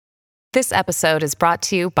This episode is brought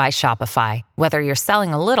to you by Shopify. Whether you're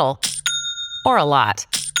selling a little or a lot,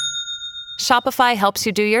 Shopify helps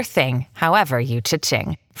you do your thing, however you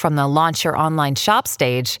cha-ching. From the launch your online shop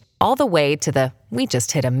stage, all the way to the we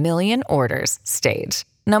just hit 1 million orders stage.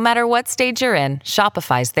 No matter what stage you're in,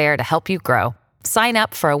 Shopify's there to help you grow. Sign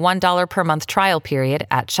up for a $1 per month trial period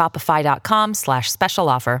at shopify.com/special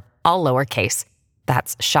offer, all lowercase.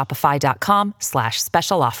 That's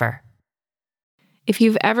shopify.com/special offer. If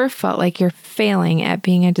you've ever felt like you're failing at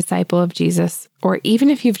being a disciple of Jesus, or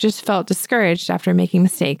even if you've just felt discouraged after making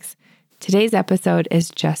mistakes, today's episode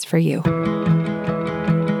is just for you.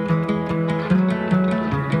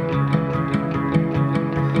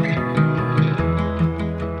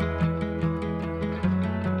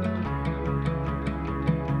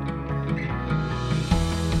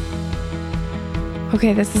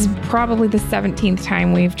 Okay, this is probably the 17th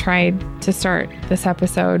time we've tried to start this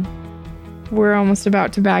episode. We're almost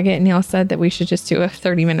about to bag it. Neil said that we should just do a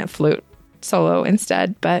 30-minute flute solo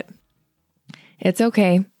instead, but it's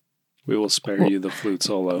okay. We will spare you the flute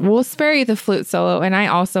solo. We'll spare you the flute solo, and I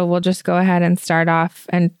also will just go ahead and start off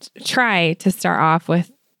and try to start off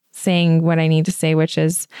with saying what I need to say, which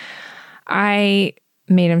is I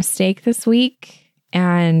made a mistake this week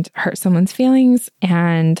and hurt someone's feelings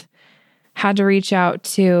and had to reach out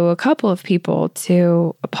to a couple of people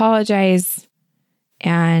to apologize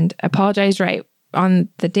and apologized right on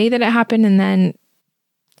the day that it happened, and then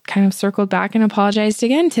kind of circled back and apologized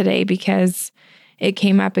again today because it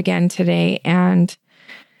came up again today. And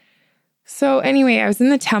so anyway, I was in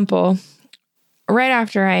the temple right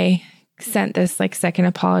after I sent this second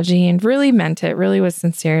apology and really meant it, really was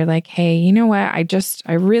sincere. Like, hey, you know what? I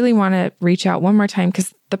really want to reach out one more time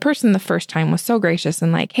because the person the first time was so gracious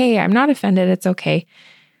and like, hey, I'm not offended. It's okay.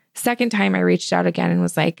 Second time I reached out again and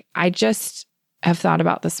was like, I just have thought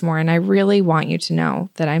about this more, and I really want you to know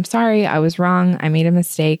that I'm sorry. I was wrong. I made a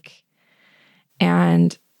mistake.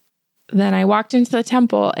 And then I walked into the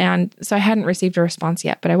temple, and so I hadn't received a response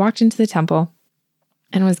yet, but I walked into the temple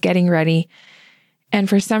and was getting ready. And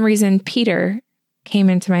for some reason, Peter came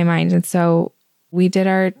into my mind. And so we did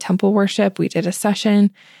our temple worship. We did a session.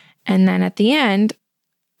 And then at the end,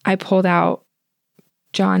 I pulled out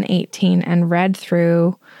John 18 and read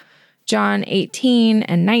through John 18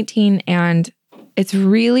 and 19. And it's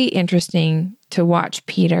really interesting to watch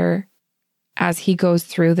Peter as he goes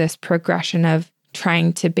through this progression of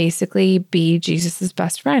trying to basically be Jesus's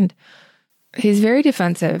best friend. He's very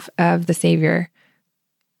defensive of the Savior,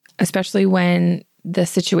 especially when the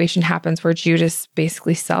situation happens where Judas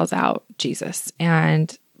basically sells out Jesus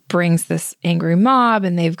and brings this angry mob,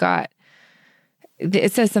 and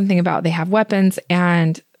it says something about they have weapons.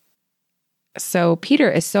 And so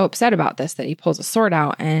Peter is so upset about this that he pulls a sword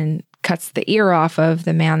out and cuts the ear off of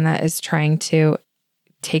the man that is trying to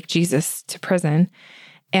take Jesus to prison.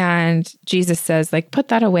 And Jesus says, put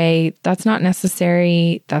that away. That's not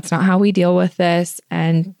necessary. That's not how we deal with this.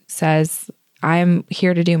 And says, I'm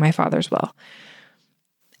here to do my Father's will.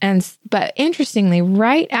 But interestingly,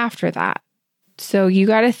 right after that, so you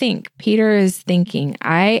got to think, Peter is thinking,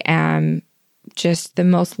 I am just the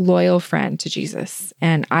most loyal friend to Jesus,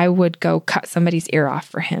 and I would go cut somebody's ear off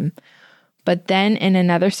for him. But then in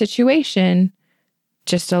another situation,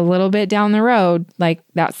 just a little bit down the road, like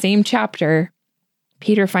that same chapter,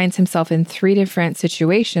 Peter finds himself in 3 different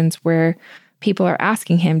situations where people are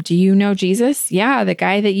asking him, do you know Jesus? Yeah, the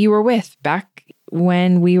guy that you were with back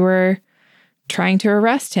when we were trying to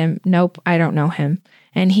arrest him. Nope, I don't know him.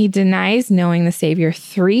 And he denies knowing the Savior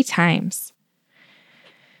 3 times.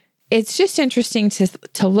 It's just interesting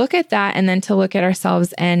to look at that and then to look at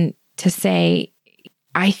ourselves and to say,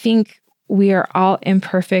 I think we are all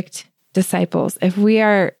imperfect disciples. If we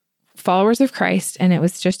are followers of Christ, and it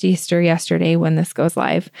was just Easter yesterday when this goes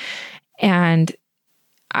live, and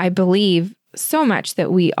I believe so much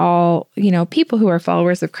that we all, people who are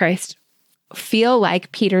followers of Christ feel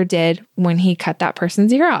like Peter did when he cut that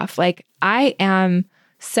person's ear off. Like, I am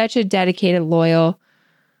such a dedicated, loyal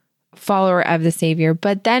follower of the Savior,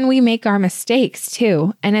 but then we make our mistakes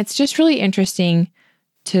too. And it's just really interesting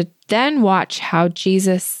to then watch how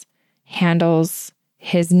Jesus handles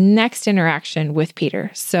his next interaction with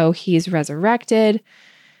Peter. So he's resurrected.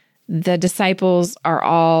 The disciples are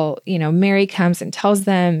all, Mary comes and tells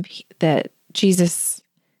them that Jesus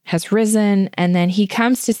has risen. And then he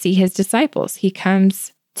comes to see his disciples. He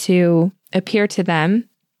comes to appear to them.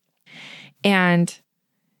 And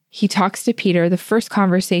he talks to Peter. The first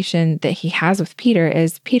conversation that he has with Peter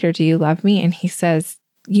is, Peter, do you love me? And he says,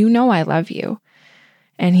 you know I love you.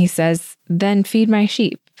 And he says, then feed my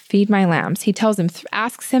sheep, feed my lambs. He tells him,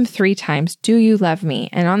 asks him 3 times, do you love me?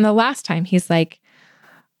 And on the last time, he's like,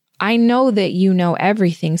 I know that you know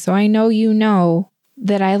everything, so I know you know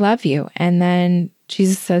that I love you. And then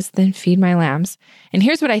Jesus says, then feed my lambs. And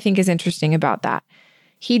here's what I think is interesting about that.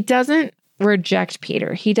 He doesn't reject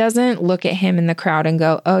Peter. He doesn't look at him in the crowd and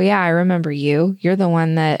go, oh yeah, I remember you. You're the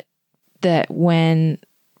one that when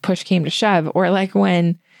push came to shove, or like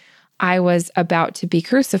when I was about to be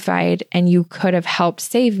crucified and you could have helped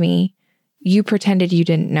save me, you pretended you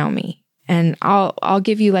didn't know me. And I'll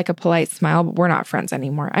give you like a polite smile, but we're not friends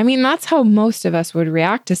anymore. I mean, that's how most of us would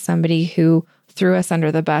react to somebody who threw us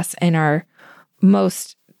under the bus in our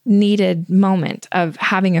most needed moment of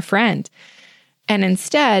having a friend. And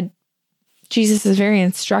instead, Jesus is very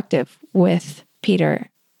instructive with Peter.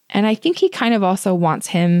 And I think he kind of also wants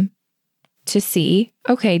him to see,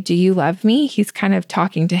 okay, do you love me? He's kind of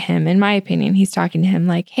talking to him. In my opinion, he's talking to him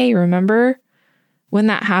like, hey, remember when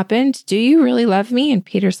that happened? Do you really love me? And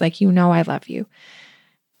Peter's like, you know I love you.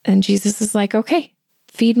 And Jesus is like, okay,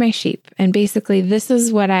 feed my sheep. And basically, this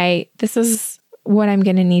is what I'm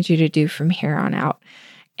going to need you to do from here on out.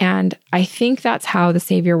 And I think that's how the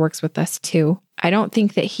Savior works with us too. I don't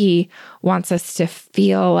think that he wants us to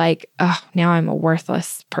feel like, oh, now I'm a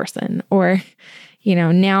worthless person, or,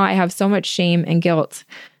 now I have so much shame and guilt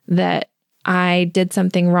that I did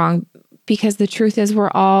something wrong, because the truth is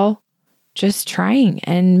we're all just trying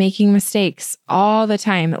and making mistakes all the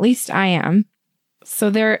time. At least I am.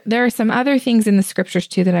 So there are some other things in the scriptures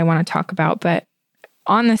too that I want to talk about, but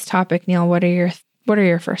on this topic, Neil, what are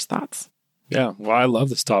your first thoughts? Yeah, well, I love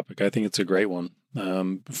this topic. I think it's a great one.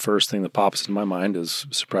 First thing that pops in my mind is,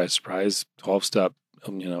 surprise, surprise, 12-step,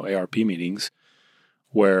 ARP meetings,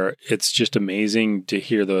 where it's just amazing to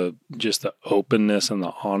hear the openness and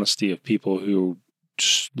the honesty of people who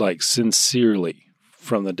like sincerely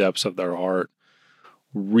from the depths of their heart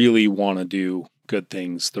really want to do good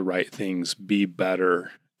things, the right things, be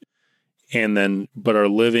better. And then, but are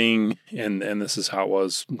living, and this is how it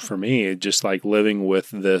was for me, just like living with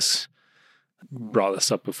this, brought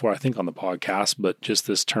this up before, I think on the podcast, but just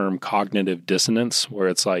this term cognitive dissonance, where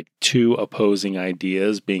it's like two opposing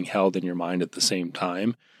ideas being held in your mind at the same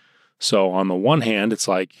time. So on the one hand, it's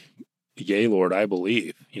like, yea, Lord, I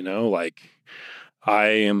believe, like I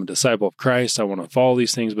am a disciple of Christ. I want to follow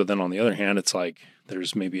these things. But then on the other hand, it's like,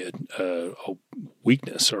 there's maybe a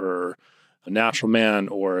weakness or a natural man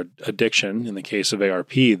or addiction in the case of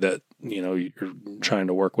ARP that, you're trying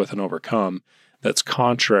to work with and overcome, that's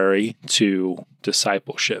contrary to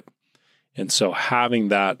discipleship. And so having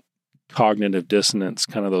that cognitive dissonance,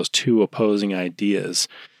 kind of those two opposing ideas,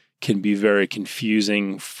 can be very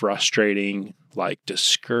confusing, frustrating, like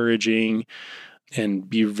discouraging, and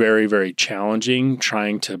be very, very challenging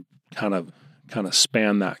trying to kind of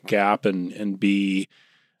span that gap and be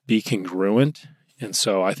congruent. And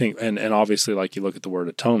so I think, and obviously, like you look at the word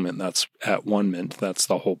atonement, that's at one-ment. That's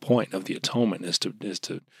the whole point of the atonement, is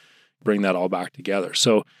to bring that all back together.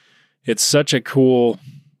 So it's such a cool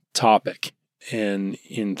topic, and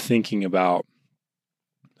in thinking about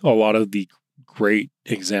a lot of the great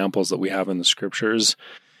examples that we have in the scriptures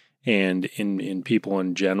and in people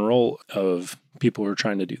in general, of people who are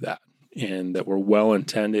trying to do that, and that were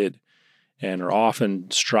well-intended and are often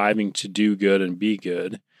striving to do good and be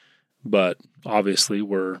good, but obviously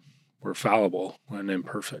we're fallible and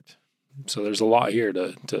imperfect. So there's a lot here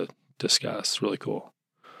to discuss. Really cool.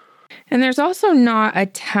 And there's also not a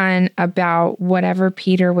ton about whatever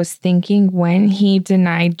Peter was thinking when he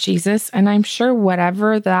denied Jesus. And I'm sure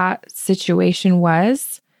whatever that situation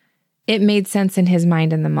was, it made sense in his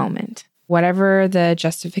mind in the moment. Whatever the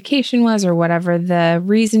justification was, or whatever the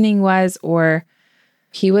reasoning was, or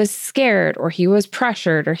he was scared, or he was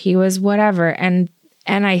pressured, or he was whatever. And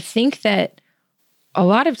I think that a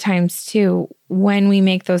lot of times too, when we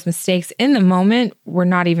make those mistakes in the moment, we're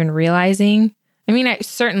not even realizing. I mean,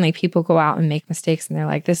 certainly people go out and make mistakes and they're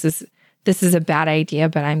like, this is a bad idea,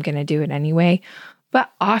 but I'm going to do it anyway.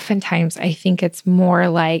 But oftentimes I think it's more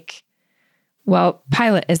like, well,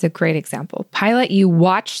 Pilate is a great example. Pilate, you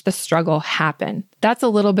watch the struggle happen. That's a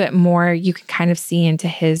little bit more, you can kind of see into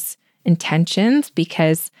his intentions,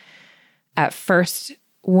 because at first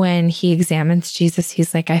when he examines Jesus,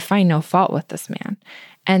 he's like, I find no fault with this man.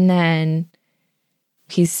 And then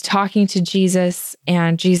he's talking to Jesus,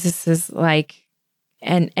 and Jesus is like,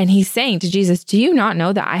 and he's saying to Jesus, do you not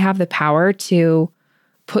know that I have the power to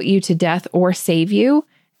put you to death or save you?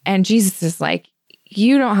 And Jesus is like,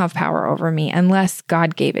 you don't have power over me unless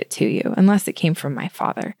God gave it to you, unless it came from my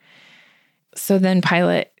Father. So then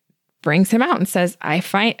Pilate brings him out and says, I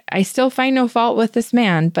still find no fault with this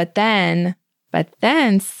man. But then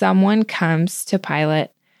someone comes to Pilate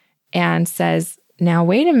and says, now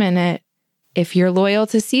wait a minute, if you're loyal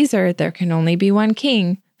to Caesar, there can only be one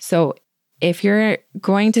king. So if you're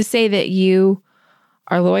going to say that you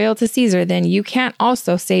are loyal to Caesar, then you can't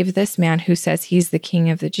also save this man who says he's the king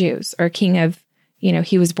of the Jews, or king of,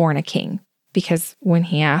 he was born a king. Because when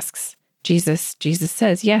he asks Jesus, Jesus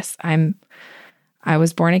says, yes, I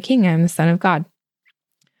was born a king. I'm the son of God.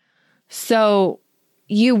 So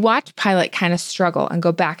you watch Pilate kind of struggle and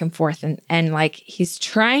go back and forth and like he's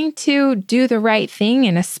trying to do the right thing.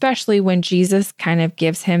 And especially when Jesus kind of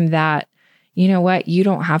gives him that, you know what, you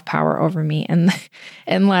don't have power over me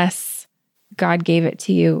unless God gave it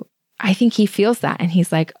to you. I think he feels that. And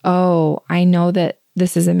he's like, oh, I know that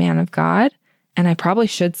this is a man of God and I probably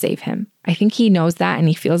should save him. I think he knows that and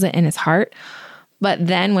he feels it in his heart. But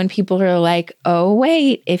then when people are like, oh,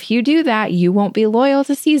 wait, if you do that, you won't be loyal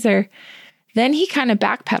to Caesar. Then he kind of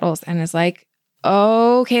backpedals and is like,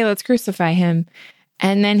 okay, let's crucify him.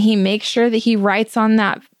 And then he makes sure that he writes on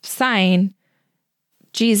that sign,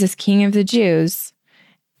 Jesus, King of the Jews.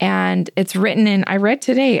 And it's written in, I read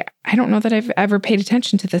today, I don't know that I've ever paid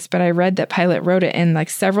attention to this, but I read that Pilate wrote it in like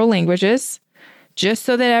several languages, just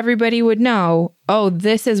so that everybody would know, oh,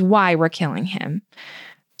 this is why we're killing him.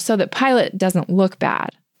 So that Pilate doesn't look bad.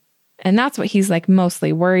 And that's what he's like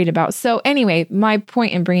mostly worried about. So anyway, my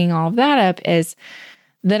point in bringing all of that up is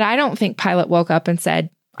that I don't think Pilate woke up and said,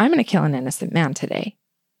 I'm going to kill an innocent man today.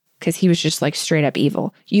 Because he was just like straight up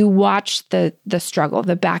evil. You watch the struggle,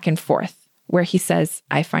 the back and forth, where he says,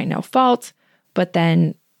 I find no fault. But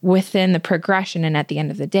then within the progression and at the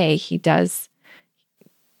end of the day, he does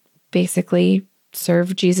basically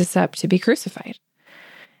serve Jesus up to be crucified.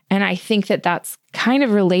 And I think that that's kind of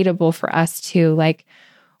relatable for us too, like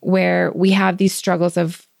where we have these struggles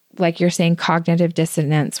of, like you're saying, cognitive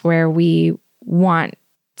dissonance, where we want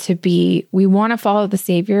to follow the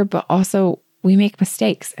Savior, but also we make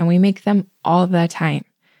mistakes and we make them all the time.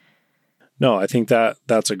 No, I think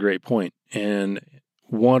that's a great point. And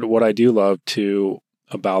what I do love too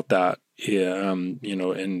about that, in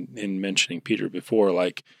mentioning Peter before,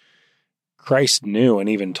 like Christ knew and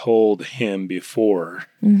even told him before.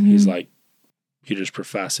 Mm-hmm. He's like, Peter's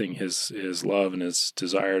professing his love and his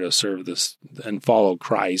desire to serve this and follow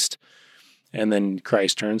Christ. And then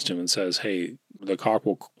Christ turns to him and says, hey, the cock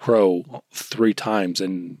will crow 3 times.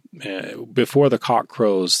 And before the cock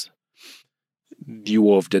crows, you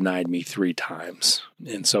will have denied me 3 times.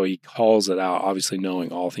 And so he calls it out, obviously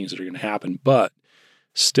knowing all things that are going to happen, but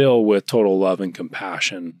still with total love and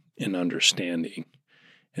compassion and understanding.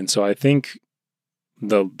 And so I think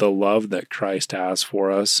the love that Christ has for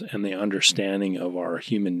us and the understanding of our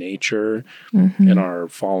human nature mm-hmm. and our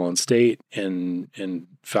fallen state and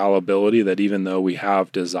fallibility, that even though we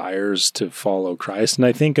have desires to follow Christ, and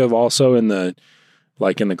I think of also in the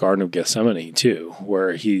Garden of Gethsemane too,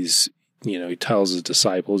 where he tells his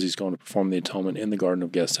disciples he's going to perform the atonement in the Garden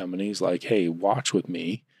of Gethsemane. He's like, hey, watch with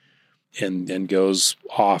me, and goes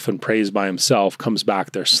off and prays by himself, comes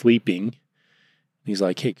back, they're sleeping. He's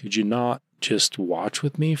like, hey, could you not just watch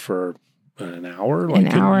with me for an hour? Like,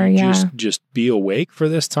 an hour, yeah. Just be awake for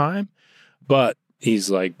this time. But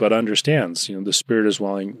he's like, but understands, the spirit is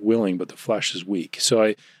willing, but the flesh is weak. So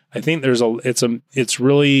I think it's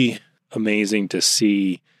really amazing to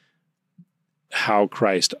see how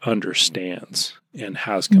Christ understands and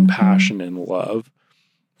has compassion mm-hmm. and love.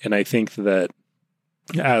 And I think that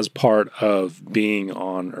as part of being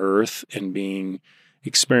on earth and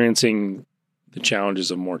experiencing the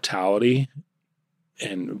challenges of mortality,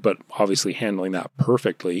 but obviously handling that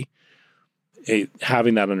perfectly,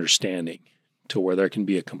 having that understanding to where there can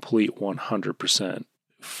be a complete 100%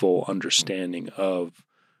 full understanding of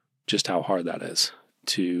just how hard that is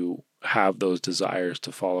to have those desires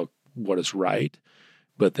to follow what is right,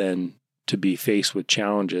 but then to be faced with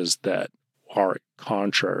challenges that are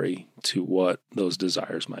contrary to what those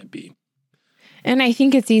desires might be. And I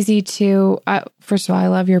think it's easy to, first of all, I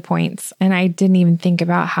love your points. And I didn't even think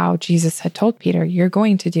about how Jesus had told Peter, you're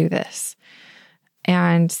going to do this.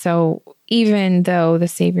 And so even though the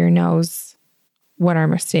Savior knows what our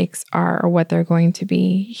mistakes are or what they're going to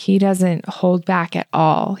be, he doesn't hold back at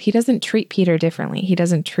all. He doesn't treat Peter differently. He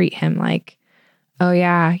doesn't treat him like, oh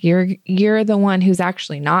yeah, you're the one who's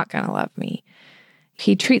actually not going to love me.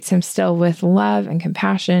 He treats him still with love and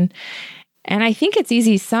compassion. And I think it's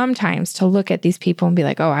easy sometimes to look at these people and be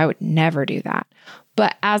like, oh, I would never do that.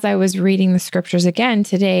 But as I was reading the scriptures again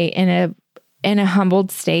today in a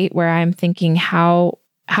humbled state where I'm thinking, how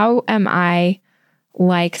am I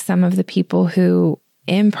like some of the people who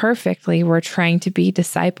imperfectly were trying to be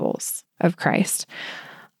disciples of Christ?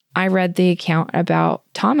 I read the account about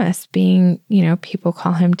Thomas being, people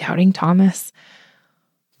call him Doubting Thomas.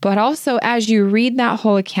 But also as you read that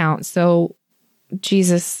whole account, so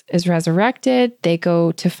Jesus is resurrected. They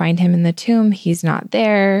go to find him in the tomb. He's not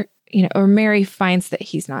there, or Mary finds that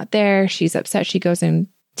he's not there. She's upset. She goes and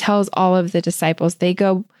tells all of the disciples. They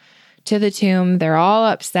go to the tomb. They're all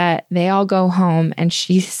upset. They all go home, and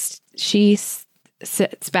she sits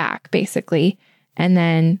back basically, and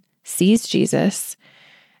then sees Jesus.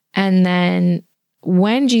 And then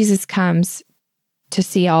when Jesus comes to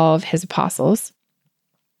see all of his apostles,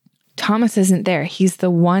 Thomas isn't there. He's the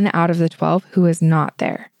one out of the 12 who is not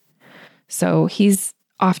there. So he's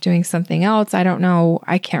off doing something else. I don't know.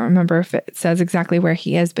 I can't remember if it says exactly where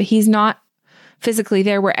he is, but he's not physically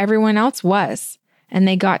there where everyone else was. And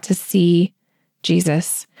they got to see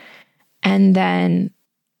Jesus. And then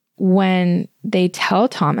when they tell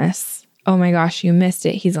Thomas, oh my gosh, you missed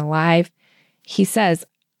it, he's alive, he says,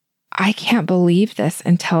 I can't believe this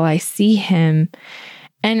until I see him.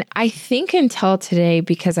 And I think until today,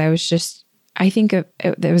 because there was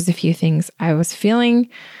a few things. I was feeling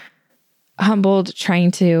humbled,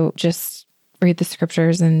 trying to just read the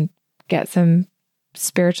scriptures and get some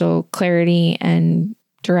spiritual clarity and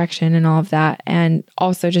direction and all of that. And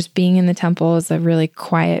also just being in the temple is a really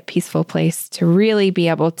quiet, peaceful place to really be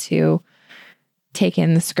able to take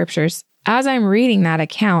in the scriptures. As I'm reading that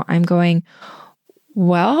account, I'm going,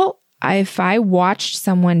 well, if I watched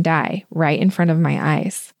someone die right in front of my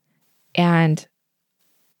eyes and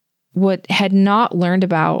had not learned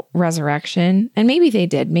about resurrection, and maybe they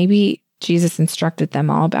did, maybe Jesus instructed them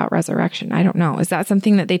all about resurrection. I don't know. Is that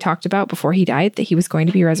something that they talked about before he died, that he was going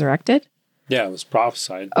to be resurrected? Yeah, it was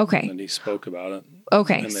prophesied. Okay. And he spoke about it.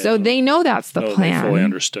 Okay, so they know that's the plan. They fully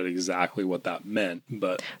understood exactly what that meant,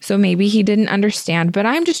 but... So maybe he didn't understand, but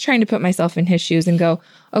I'm just trying to put myself in his shoes and go,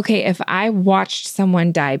 okay, if I watched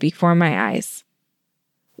someone die before my eyes,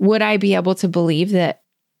 would I be able to believe that,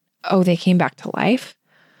 oh, they came back to life?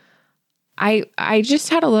 I just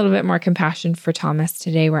had a little bit more compassion for Thomas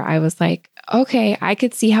today, where I was like, okay, I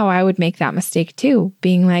could see how I would make that mistake too,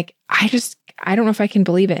 being like, I don't know if I can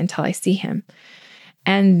believe it until I see him.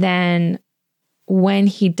 And then when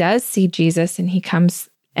he does see Jesus and he comes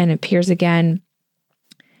and appears again,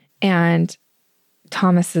 and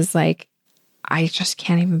Thomas is like, I just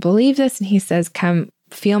can't even believe this. And he says, come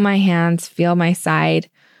feel my hands, feel my side,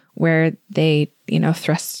 where they,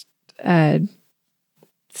 thrust a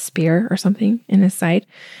spear or something in his side.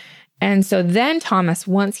 And so then Thomas,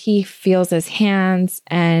 once he feels his hands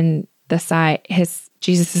and the side,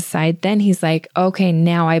 Jesus' side, then he's like, okay,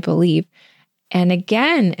 now I believe. And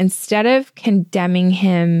again, instead of condemning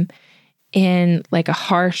him in like a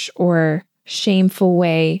harsh or shameful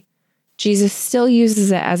way, Jesus still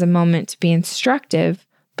uses it as a moment to be instructive,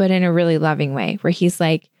 but in a really loving way, where he's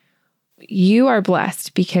like, you are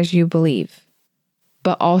blessed because you believe,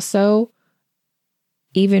 but also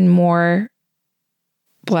even more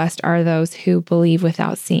blessed are those who believe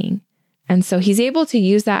without seeing. And so he's able to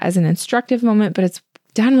use that as an instructive moment, but it's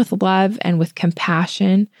done with love and with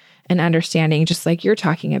compassion and understanding, just like you're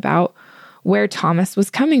talking about, where Thomas was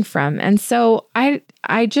coming from. And so I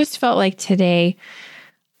just felt like today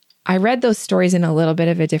I read those stories in a little bit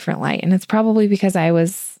of a different light. And it's probably because I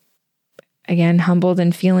was, again, humbled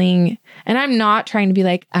and feeling, and I'm not trying to be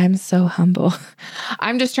like, I'm so humble.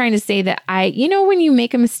 I'm just trying to say that when you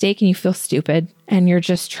make a mistake and you feel stupid and you're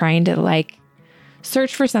just trying to like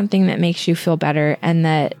search for something that makes you feel better,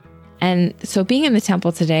 and so being in the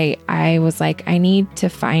temple today, I was like, I need to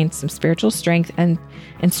find some spiritual strength and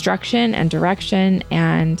instruction and direction.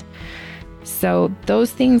 And so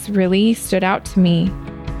those things really stood out to me.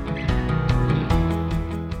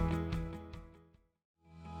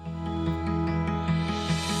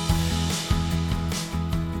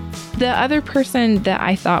 The other person that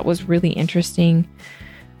I thought was really interesting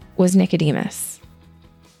was Nicodemus,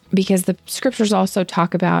 because the scriptures also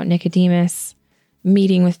talk about Nicodemus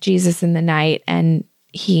meeting with Jesus in the night, and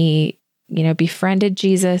he, befriended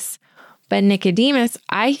Jesus. But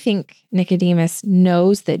I think Nicodemus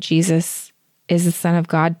knows that Jesus is the Son of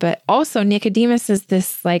God, but also Nicodemus is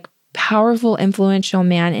this like powerful, influential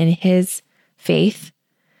man in his faith.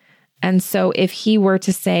 And so if he were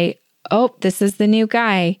to say, oh, this is the new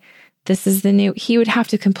guy, he would have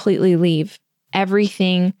to completely leave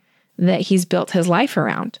everything that he's built his life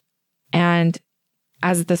around. And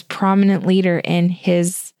as this prominent leader in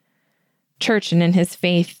his church and in his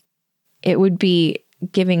faith, it would be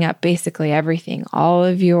giving up basically everything, all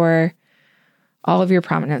of your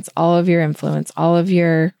prominence, all of your influence, all of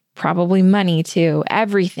your probably money too,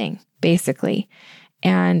 everything basically.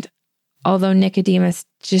 And although Nicodemus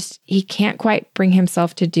he can't quite bring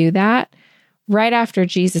himself to do that, right after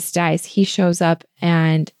Jesus dies, he shows up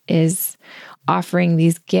and is offering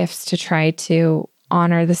these gifts to try to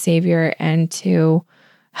honor the Savior and to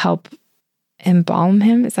help embalm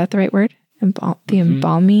him. Is that the right word? The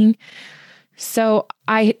embalming. So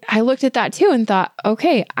I looked at that too and thought,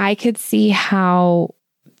 okay, I could see how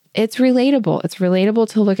it's relatable. It's relatable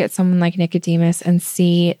to look at someone like Nicodemus and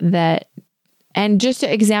see that, and just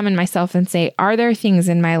to examine myself and say, are there things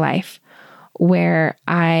in my life where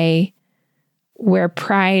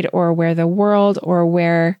pride or where the world or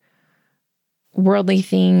where worldly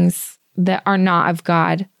things that are not of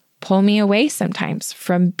God pull me away sometimes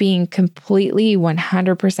from being completely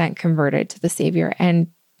 100% converted to the Savior and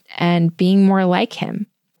being more like him.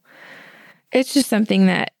 It's just something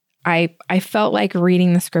that I felt like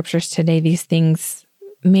reading the scriptures today, these things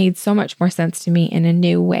made so much more sense to me in a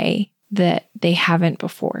new way that they haven't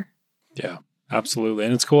before. Yeah, absolutely.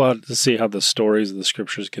 And it's cool to see how the stories of the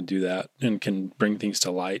scriptures can do that and can bring things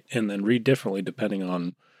to light and then read differently depending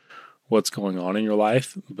on what's going on in your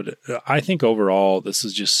life. But I think overall, this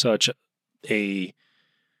is just such a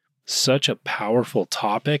powerful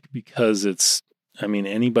topic because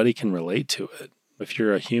anybody can relate to it. If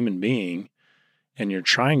you're a human being and you're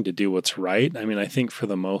trying to do what's right, I think for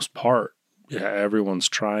the most part, everyone's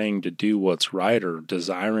trying to do what's right or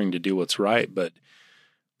desiring to do what's right, but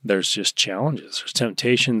there's just challenges, there's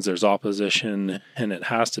temptations, there's opposition, and it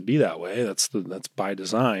has to be that way. That's by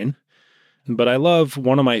design. But I love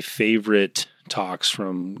one of my favorite talks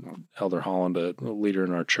from Elder Holland, a leader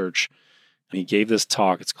in our church. He gave this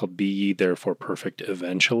talk. It's called Be Ye Therefore Perfect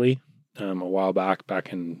Eventually, a while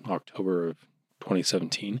back in October of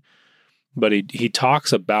 2017. But he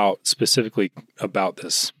talks specifically about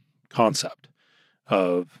this concept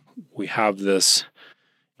of we have this,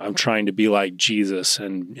 I'm trying to be like Jesus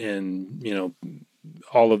and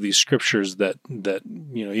all of these scriptures that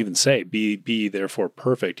even say be therefore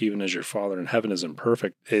perfect, even as your Father in heaven is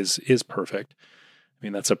perfect.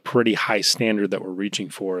 That's a pretty high standard that we're reaching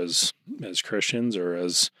for as Christians or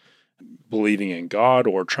as believing in God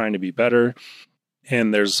or trying to be better.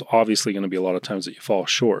 And there's obviously going to be a lot of times that you fall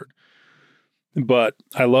short. But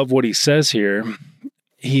I love what he says here.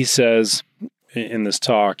 He says in this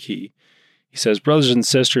talk, he says, brothers and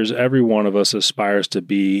sisters, every one of us aspires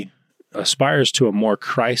to a more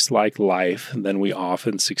Christ-like life than we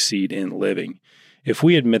often succeed in living. If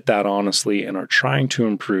we admit that honestly and are trying to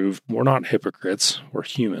improve, we're not hypocrites, we're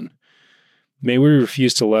human. May we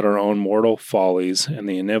refuse to let our own mortal follies and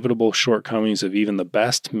the inevitable shortcomings of even the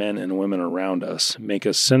best men and women around us make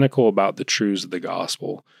us cynical about the truths of the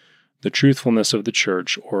gospel, the truthfulness of the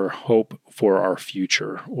church, or hope for our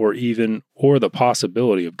future, or the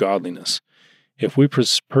possibility of godliness. If we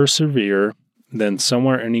persevere, then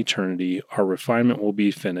somewhere in eternity, our refinement will be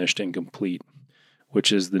finished and complete,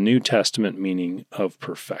 which is the New Testament meaning of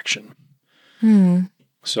perfection.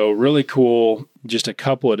 So really cool, just a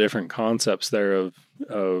couple of different concepts there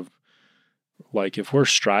of like if we're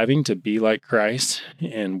striving to be like Christ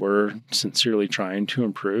and we're sincerely trying to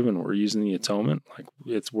improve and we're using the atonement,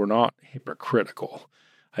 we're not hypocritical.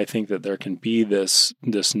 I think that there can be this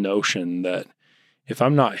notion that if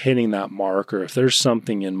I'm not hitting that mark or if there's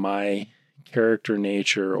something in my character,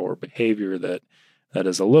 nature, or behavior that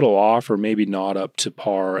is a little off or maybe not up to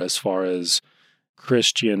par as far as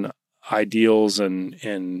Christian ideals, and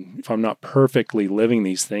if I'm not perfectly living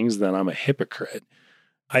these things, then I'm a hypocrite.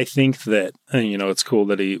 I think that, it's cool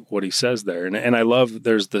that what he says there. And I love,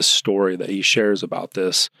 there's this story that he shares about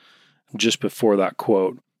this just before that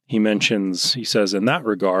quote. He says, in that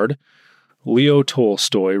regard, Leo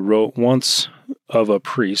Tolstoy wrote once of a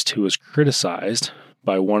priest who was criticized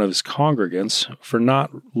by one of his congregants for not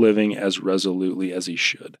living as resolutely as he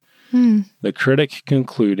should. The critic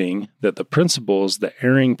concluding that the principles the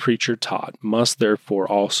erring preacher taught must therefore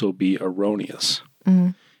also be erroneous.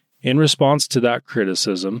 In response to that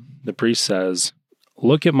criticism, the priest says,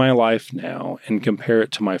 "Look at my life now and compare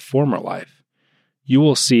it to my former life. You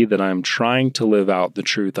will see that I am trying to live out the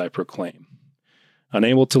truth I proclaim."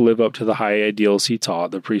 Unable to live up to the high ideals he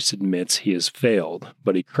taught, the priest admits he has failed,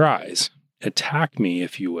 but he cries, "Attack me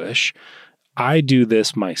if you wish. I do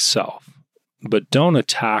this myself. But don't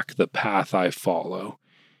attack the path I follow.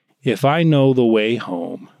 If I know the way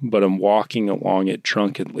home, but am walking along it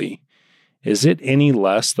drunkenly, is it any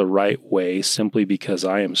less the right way simply because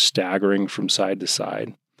I am staggering from side to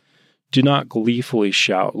side? Do not gleefully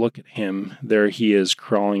shout, 'Look at him, there he is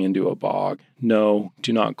crawling into a bog.' No,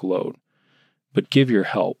 do not gloat, but give your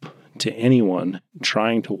help to anyone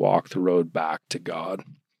trying to walk the road back to God."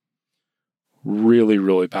 Really,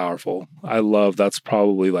 really powerful. I love, that's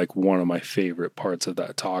probably one of my favorite parts of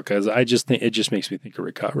that talk, as I just think it just makes me think of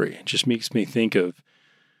recovery. It just makes me think of,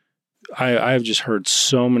 I've just heard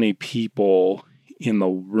so many people in the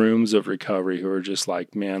rooms of recovery who are just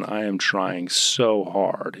like, man, I am trying so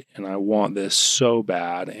hard and I want this so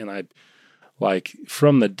bad. And I, like,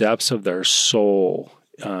 from the depths of their soul,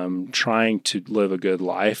 trying to live a good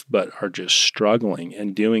life, but are just struggling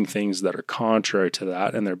and doing things that are contrary to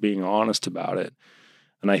that. And they're being honest about it.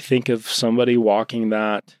 And I think of somebody walking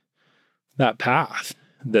that path,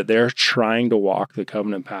 that they're trying to walk the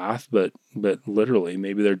covenant path, but literally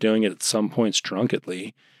maybe they're doing it at some points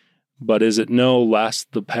drunkenly. But is it no less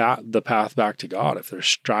the path back to God if they're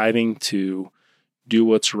striving to do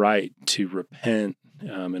what's right, to repent,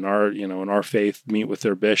 in our faith, meet with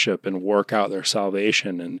their bishop and work out their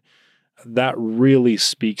salvation? And that really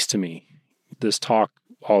speaks to me. This talk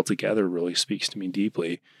altogether really speaks to me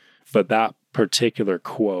deeply. But that particular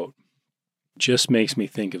quote just makes me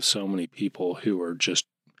think of so many people who are just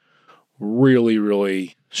really,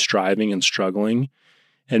 really striving and struggling.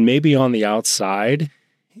 And maybe on the outside,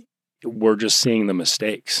 we're just seeing the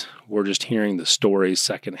mistakes. We're just hearing the stories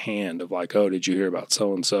secondhand of like, oh, did you hear about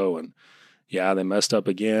so-and-so? And yeah, they messed up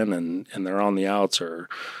again and they're on the outs, or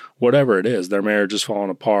whatever it is. Their marriage is falling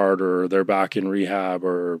apart, or they're back in rehab,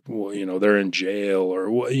 or, they're in jail,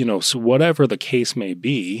 or, so whatever the case may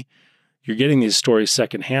be, you're getting these stories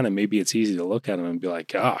secondhand, and maybe it's easy to look at them and be like,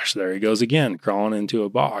 gosh, there he goes again, crawling into a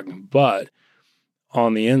bog. But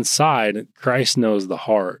on the inside, Christ knows the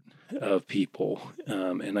heart of people.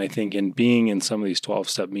 And I think in being in some of these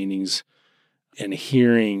 12-step meetings and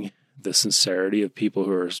hearing the sincerity of people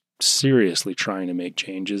who are seriously trying to make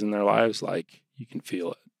changes in their lives, like, you can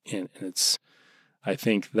feel it. And it's, I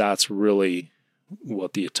think that's really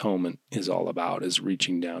what the atonement is all about, is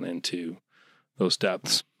reaching down into those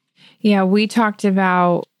depths. Yeah, we talked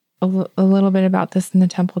about a little bit about this in the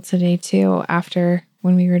temple today too, after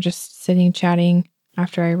when we were just sitting chatting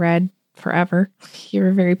after I read forever. You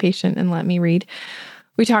were very patient and let me read.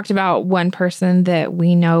 We talked about one person that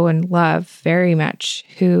we know and love very much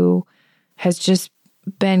who has just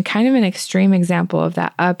been kind of an extreme example of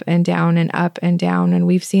that up and down and up and down. And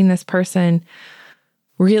we've seen this person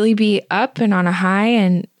really be up and on a high.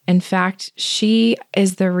 And in fact, she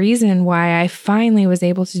is the reason why I finally was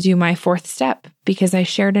able to do my 4th step, because I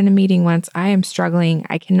shared in a meeting once, I am struggling.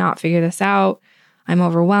 I cannot figure this out. I'm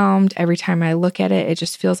overwhelmed. Every time I look at it, it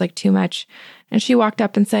just feels like too much. And she walked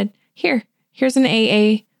up and said, here's an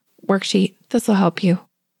AA worksheet. This will help you.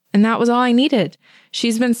 And that was all I needed.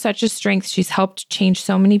 She's been such a strength. She's helped change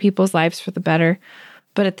so many people's lives for the better.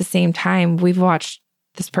 But at the same time, we've watched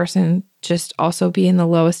this person just also be in the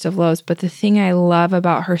lowest of lows. But the thing I love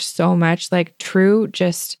about her so much, like true,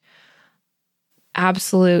 just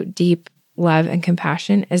absolute deep love and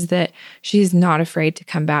compassion, is that she's not afraid to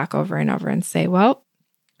come back over and over and say, well,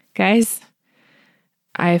 guys,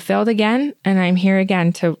 I failed again, and I'm here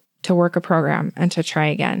again to work a program and to try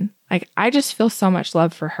again. Like, I just feel so much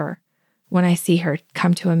love for her when I see her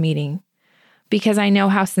come to a meeting, because I know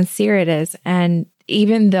how sincere it is. And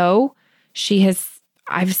even though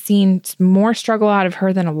I've seen more struggle out of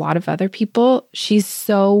her than a lot of other people, she's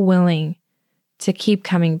so willing to keep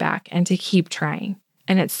coming back and to keep trying.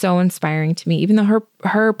 And it's so inspiring to me, even though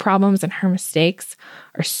her problems and her mistakes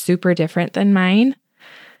are super different than mine.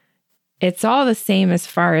 It's all the same as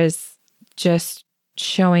far as just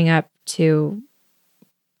showing up to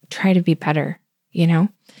try to be better,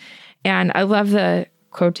 And I love the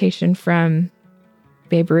quotation from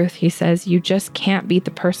Babe Ruth. He says, "You just can't beat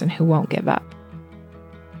the person who won't give up."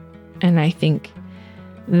 And I think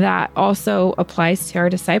that also applies to our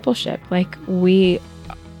discipleship. Like, we're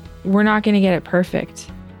not going to get it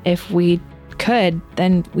perfect. If we could,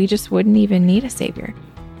 then we just wouldn't even need a savior.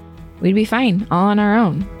 We'd be fine all on our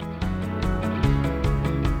own.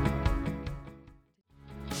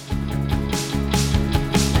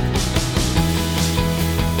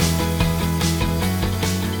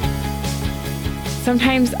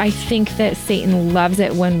 Sometimes I think that Satan loves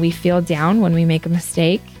it when we feel down, when we make a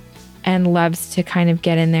mistake, and loves to kind of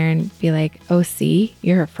get in there and be like, oh, see,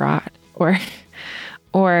 you're a fraud.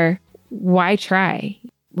 Or why try?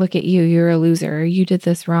 Look at you, you're a loser, or you did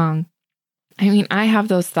this wrong. I mean, I have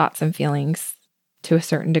those thoughts and feelings to a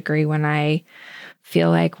certain degree when I feel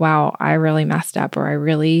like, wow, I really messed up, or I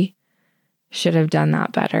really should have done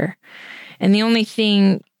that better. And the only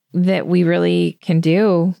thing that we really can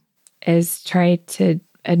do is try to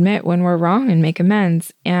admit when we're wrong and make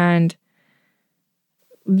amends. And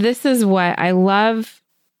this is what I love,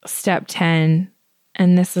 step 10,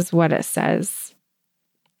 and this is what it says.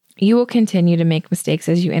 You will continue to make mistakes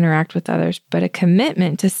as you interact with others, but a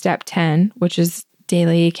commitment to step 10, which is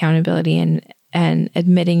daily accountability and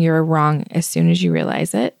admitting you're wrong as soon as you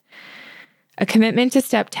realize it. A commitment to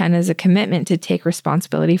step 10 is a commitment to take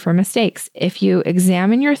responsibility for mistakes. If you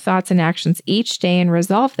examine your thoughts and actions each day and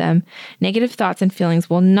resolve them, negative thoughts and feelings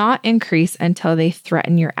will not increase until they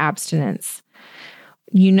threaten your abstinence.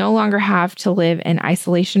 You no longer have to live in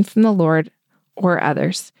isolation from the Lord or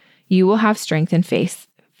others. You will have strength and faith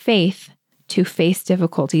to face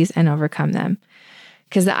difficulties and overcome them.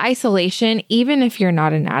 Because the isolation, even if you're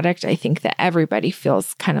not an addict, I think that everybody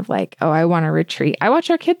feels kind of like, oh, I want to retreat. I watch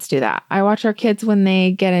our kids do that. I watch our kids when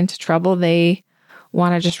they get into trouble, they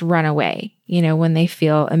want to just run away, when they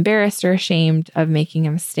feel embarrassed or ashamed of making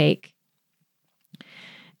a mistake.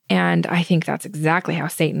 And I think that's exactly how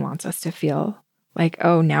Satan wants us to feel. Like,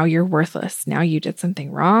 oh, now you're worthless. Now you did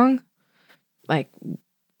something wrong. Like,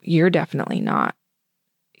 you're definitely not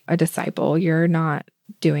a disciple. You're not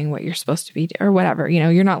doing what you're supposed to be, or whatever,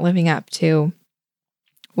 you're not living up to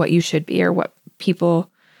what you should be, or what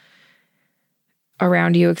people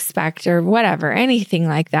around you expect, or whatever, anything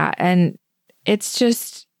like that. And it's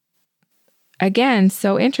just, again,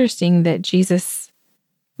 so interesting that Jesus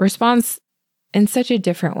responds in such a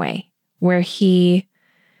different way, where he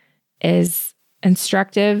is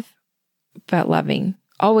instructive, but loving,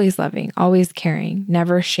 always caring,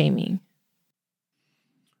 never shaming.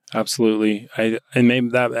 Absolutely. And maybe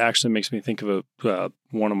that actually makes me think of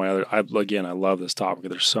one of my other, I love this topic.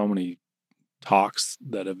 There's so many talks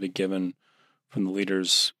that have been given from the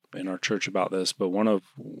leaders in our church about this, but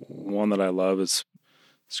one that I love is,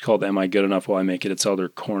 it's called "Am I Good Enough? Will I Make It?" It's Elder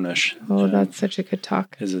Cornish. Oh, that's such a good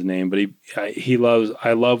talk. Is his name. But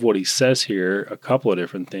I love what he says here, a couple of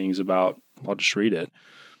different things about, I'll just read it.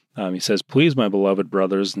 He says, "Please, my beloved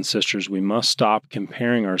brothers and sisters, we must stop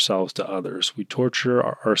comparing ourselves to others. We torture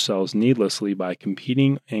ourselves needlessly by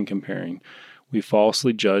competing and comparing. We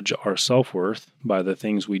falsely judge our self-worth by the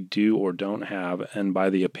things we do or don't have and by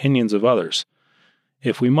the opinions of others.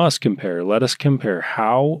 If we must compare, let us compare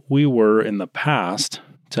how we were in the past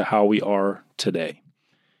to how we are today,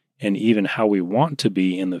 and even how we want to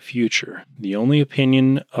be in the future. The only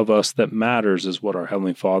opinion of us that matters is what our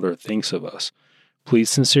Heavenly Father thinks of us.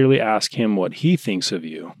 Please sincerely ask him what he thinks of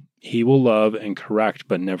you. He will love and correct,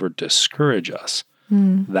 but never discourage us."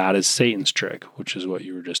 That is Satan's trick, which is what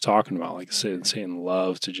you were just talking about. Like Satan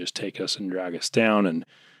loves to just take us and drag us down and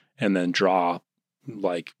then draw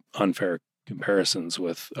like unfair comparisons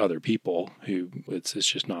with other people who it's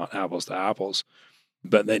just not apples to apples.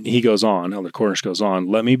 But then he goes on, Elder Cornish goes on,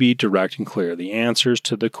 "Let me be direct and clear. The answers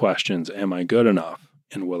to the questions, am I good enough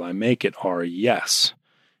and will I make it, are yes.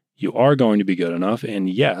 You are going to be good enough, and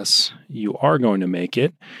yes, you are going to make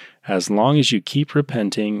it, as long as you keep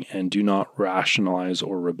repenting and do not rationalize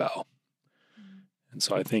or rebel." And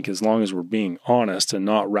so I think as long as we're being honest and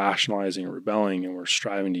not rationalizing or rebelling, and we're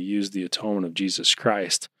striving to use the atonement of Jesus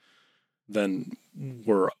Christ, then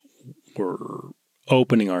we're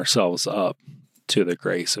opening ourselves up to the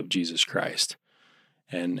grace of Jesus Christ.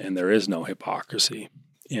 And there is no hypocrisy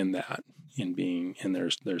in that, and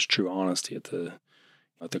there's true honesty at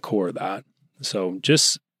the core of that. So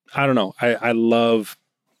just, I don't know. I love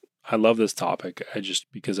this topic.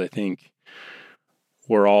 Because I think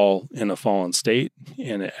we're all in a fallen state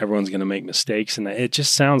and everyone's going to make mistakes. And it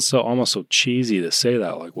just sounds almost so cheesy to say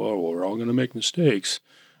that, like, well, we're all going to make mistakes.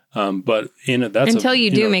 But that's until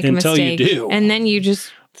you do make a mistake, and then you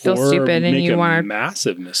just feel stupid and you want to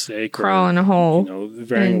massive mistake, crawl in a hole,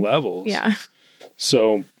 varying levels. Yeah.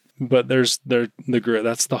 So, but that's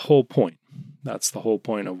the whole point. That's the whole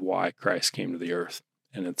point of why Christ came to the earth,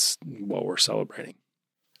 and it's what we're celebrating.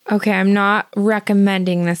 Okay, I'm not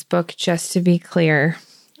recommending this book, just to be clear,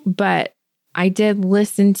 but I did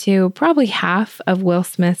listen to probably half of Will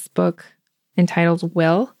Smith's book entitled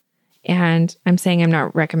Will, and I'm saying I'm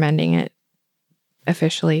not recommending it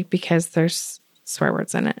officially because there's swear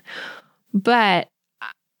words in it. But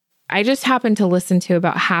I just happened to listen to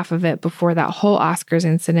about half of it before that whole Oscars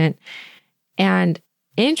incident, and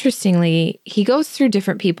interestingly, he goes through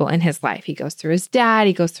different people in his life. He goes through his dad,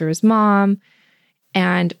 he goes through his mom.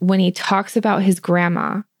 And when he talks about his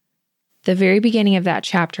grandma, the very beginning of that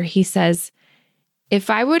chapter, he says, if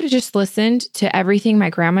I would have just listened to everything my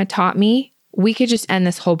grandma taught me, we could just end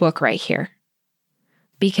this whole book right here.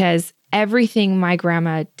 Because everything my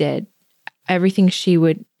grandma did, everything she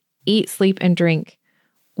would eat, sleep, and drink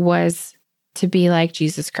was to be like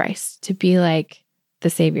Jesus Christ, to be like the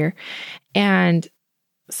Savior. And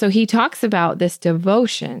so he talks about this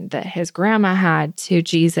devotion that his grandma had to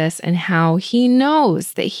Jesus and how he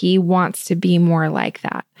knows that he wants to be more like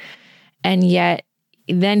that. And yet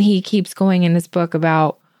then he keeps going in his book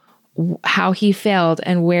about how he failed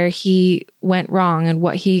and where he went wrong and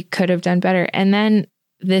what he could have done better. And then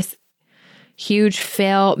this huge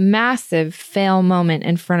fail, massive fail moment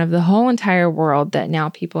in front of the whole entire world that now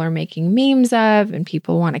people are making memes of and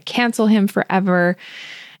people want to cancel him forever.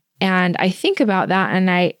 And I think about that, and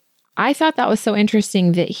I thought that was so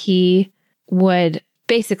interesting that he would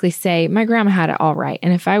basically say, my grandma had it all right.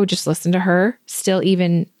 And if I would just listen to her, still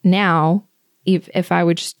even now, if I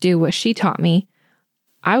would just do what she taught me,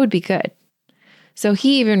 I would be good. So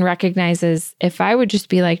he even recognizes if I would just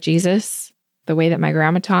be like Jesus, the way that my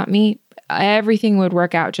grandma taught me, everything would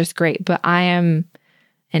work out just great. But I am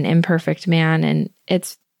an imperfect man. And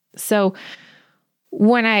it's so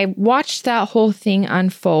when I watched that whole thing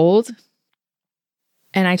unfold,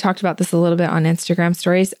 and I talked about this a little bit on Instagram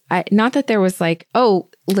stories, not that there was like, oh,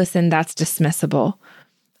 listen, that's dismissible,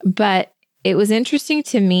 but it was interesting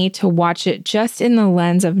to me to watch it just in the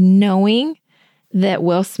lens of knowing that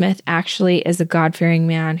Will Smith actually is a God-fearing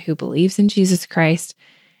man who believes in Jesus Christ.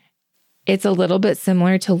 It's a little bit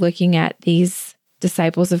similar to looking at these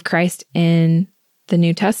disciples of Christ in the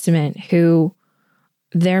New Testament who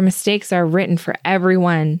their mistakes are written for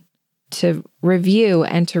everyone to review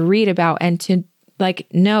and to read about and to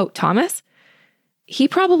no, Thomas, he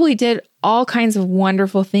probably did all kinds of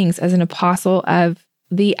wonderful things as an apostle of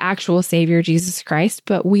the actual Savior, Jesus Christ,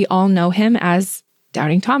 but we all know him as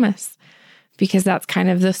Doubting Thomas because that's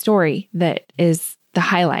kind of the story that is the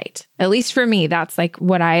highlight. At least for me, that's like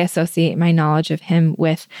what I associate my knowledge of him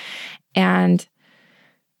with. And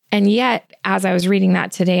yet, as I was reading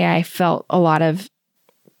that today, I felt a lot of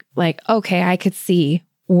like, okay, I could see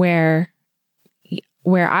where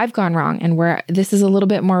I've gone wrong and where this is a little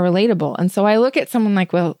bit more relatable. And so I look at someone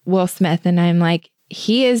like Will Smith and I'm like,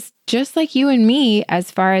 he is just like you and me as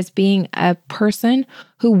far as being a person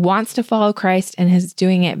who wants to follow Christ and is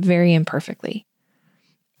doing it very imperfectly.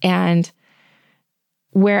 And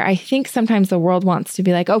where I think sometimes the world wants to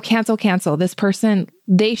be like, oh, cancel. This person,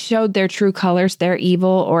 they showed their true colors. They're evil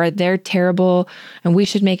or they're terrible and we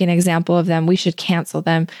should make an example of them. We should cancel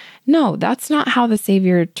them. No, that's not how the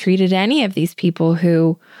Savior treated any of these people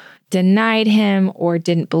who denied him or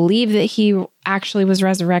didn't believe that he actually was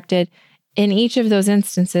resurrected. In each of those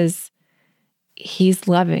instances, he's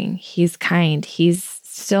loving, he's kind, he's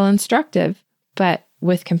still instructive, but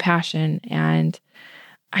with compassion. And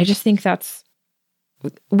I just think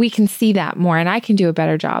we can see that more, and I can do a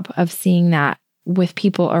better job of seeing that with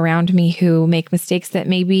people around me who make mistakes that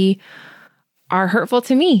maybe are hurtful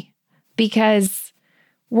to me because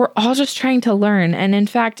we're all just trying to learn. And in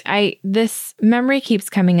fact, this memory keeps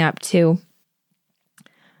coming up too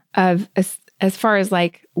of as far as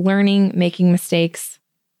like learning, making mistakes,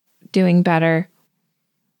 doing better.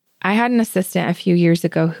 I had an assistant a few years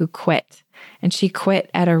ago who quit. And she quit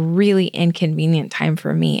at a really inconvenient time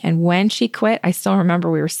for me. And when she quit, I still remember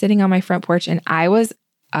we were sitting on my front porch and I was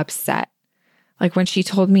upset. Like when she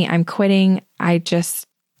told me I'm quitting, I just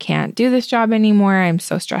can't do this job anymore. I'm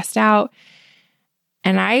so stressed out.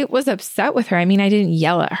 And I was upset with her. I mean, I didn't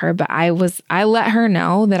yell at her, but I let her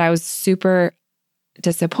know that I was super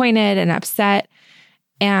disappointed and upset.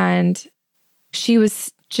 And she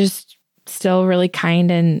was just still really kind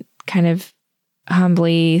and kind of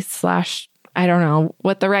humbly / I don't know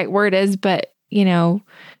what the right word is, but,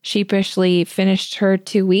 sheepishly finished her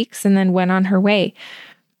 2 weeks and then went on her way.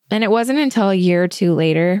 And it wasn't until a year or two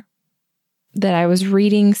later that I was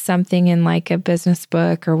reading something in like a business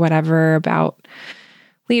book or whatever about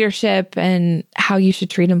leadership and how you should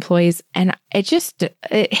treat employees. And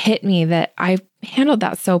it hit me that I handled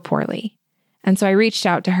that so poorly. And so I reached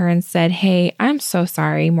out to her and said, hey, I'm so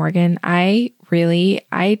sorry, Morgan. I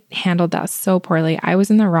handled that so poorly. I was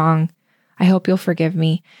in the wrong. I hope you'll forgive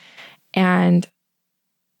me. And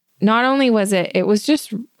not only was it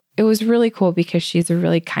was really cool because she's a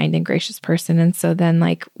really kind and gracious person. And so then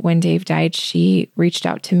like when Dave died, she reached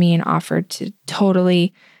out to me and offered to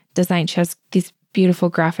totally design. She has these beautiful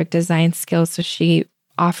graphic design skills. So she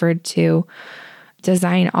offered to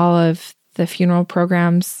design all of the funeral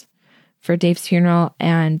programs for Dave's funeral.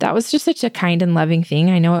 And that was just such a kind and loving thing.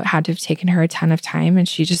 I know it had to have taken her a ton of time and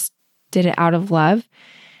she just did it out of love.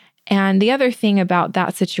 And the other thing about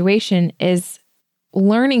that situation is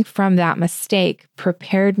learning from that mistake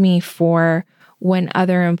prepared me for when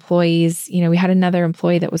other employees, we had another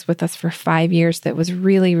employee that was with us for 5 years that was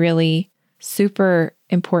really, really super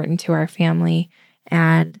important to our family.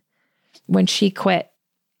 And when she quit,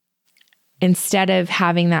 instead of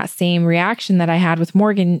having that same reaction that I had with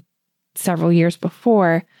Morgan several years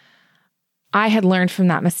before, I had learned from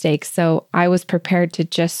that mistake. So I was prepared to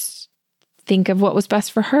just think of what was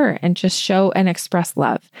best for her and just show and express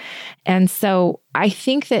love. And so I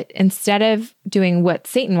think that instead of doing what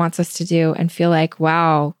Satan wants us to do and feel like,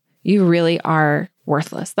 wow, you really are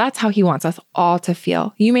worthless. That's how he wants us all to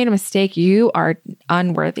feel. You made a mistake. You are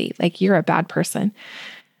unworthy. Like you're a bad person.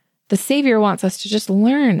 The Savior wants us to just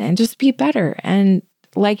learn and just be better. And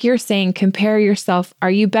like you're saying, compare yourself.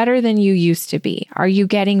 Are you better than you used to be? Are you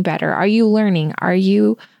getting better? Are you learning? Are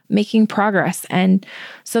you making progress? And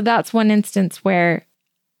so that's one instance where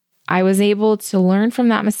I was able to learn from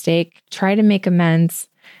that mistake, try to make amends,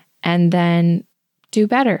 and then do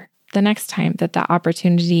better the next time that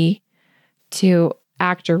opportunity to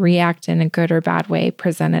act or react in a good or bad way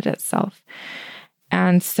presented itself.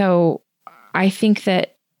 And so I think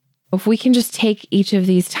that if we can just take each of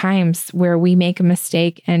these times where we make a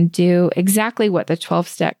mistake and do exactly what the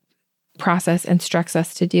 12-step process instructs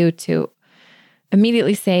us to do, to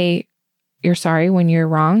immediately say you're sorry when you're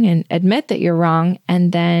wrong and admit that you're wrong,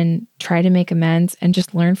 and then try to make amends and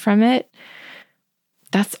just learn from it.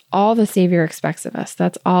 That's all the Savior expects of us.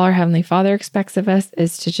 That's all our Heavenly Father expects of us,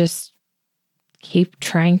 is to just keep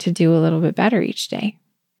trying to do a little bit better each day.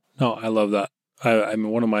 No, I love that. I mean,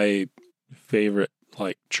 one of my favorite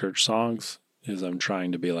church songs is "I'm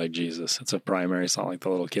Trying to Be Like Jesus." It's a primary song, like the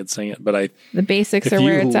little kids sing it. But the basics are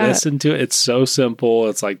where it's at. If you listen to it, it's so simple.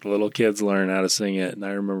 It's like the little kids learn how to sing it, and I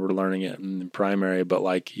remember learning it in primary.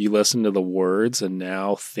 But you listen to the words, and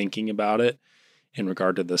now thinking about it in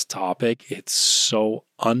regard to this topic, it's so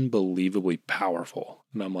unbelievably powerful.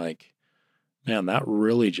 And I'm like, man, that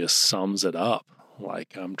really just sums it up.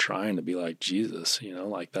 I'm trying to be like Jesus,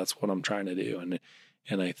 that's what I'm trying to do.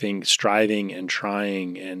 And I think striving and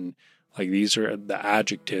trying and these are the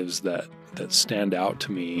adjectives that stand out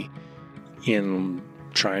to me in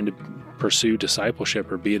trying to pursue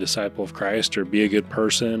discipleship or be a disciple of Christ or be a good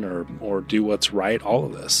person or do what's right. All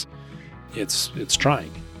of this, it's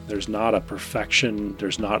trying. There's not a perfection.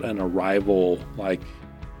 There's not an arrival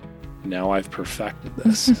now I've perfected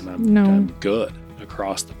this and I'm good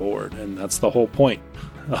across the board. And that's the whole point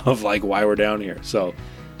of why we're down here. So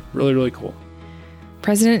really, really cool.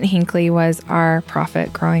 President Hinckley was our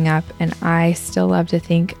prophet growing up, and I still love to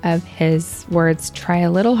think of his words, try a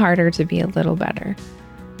little harder to be a little better.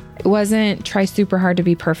 It wasn't try super hard to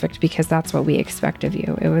be perfect because that's what we expect of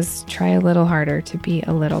you. It was try a little harder to be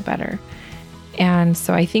a little better. And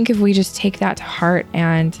so I think if we just take that to heart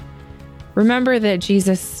and remember that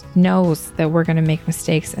Jesus knows that we're going to make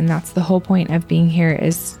mistakes, and that's the whole point of being here,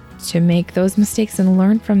 is to make those mistakes and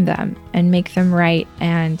learn from them and make them right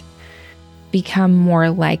and become more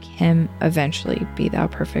like him eventually. Be thou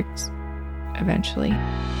perfect eventually.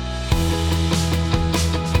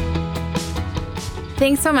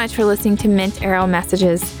 Thanks so much for listening to Mint Arrow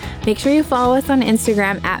Messages. Make sure you follow us on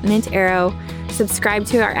Instagram at Mint Arrow. Subscribe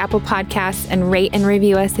to our Apple Podcasts and rate and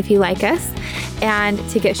review us if you like us. And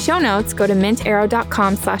to get show notes, go to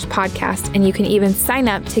mintarrow.com/podcast. And you can even sign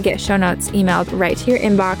up to get show notes emailed right to your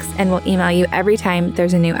inbox, and we'll email you every time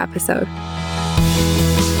there's a new episode.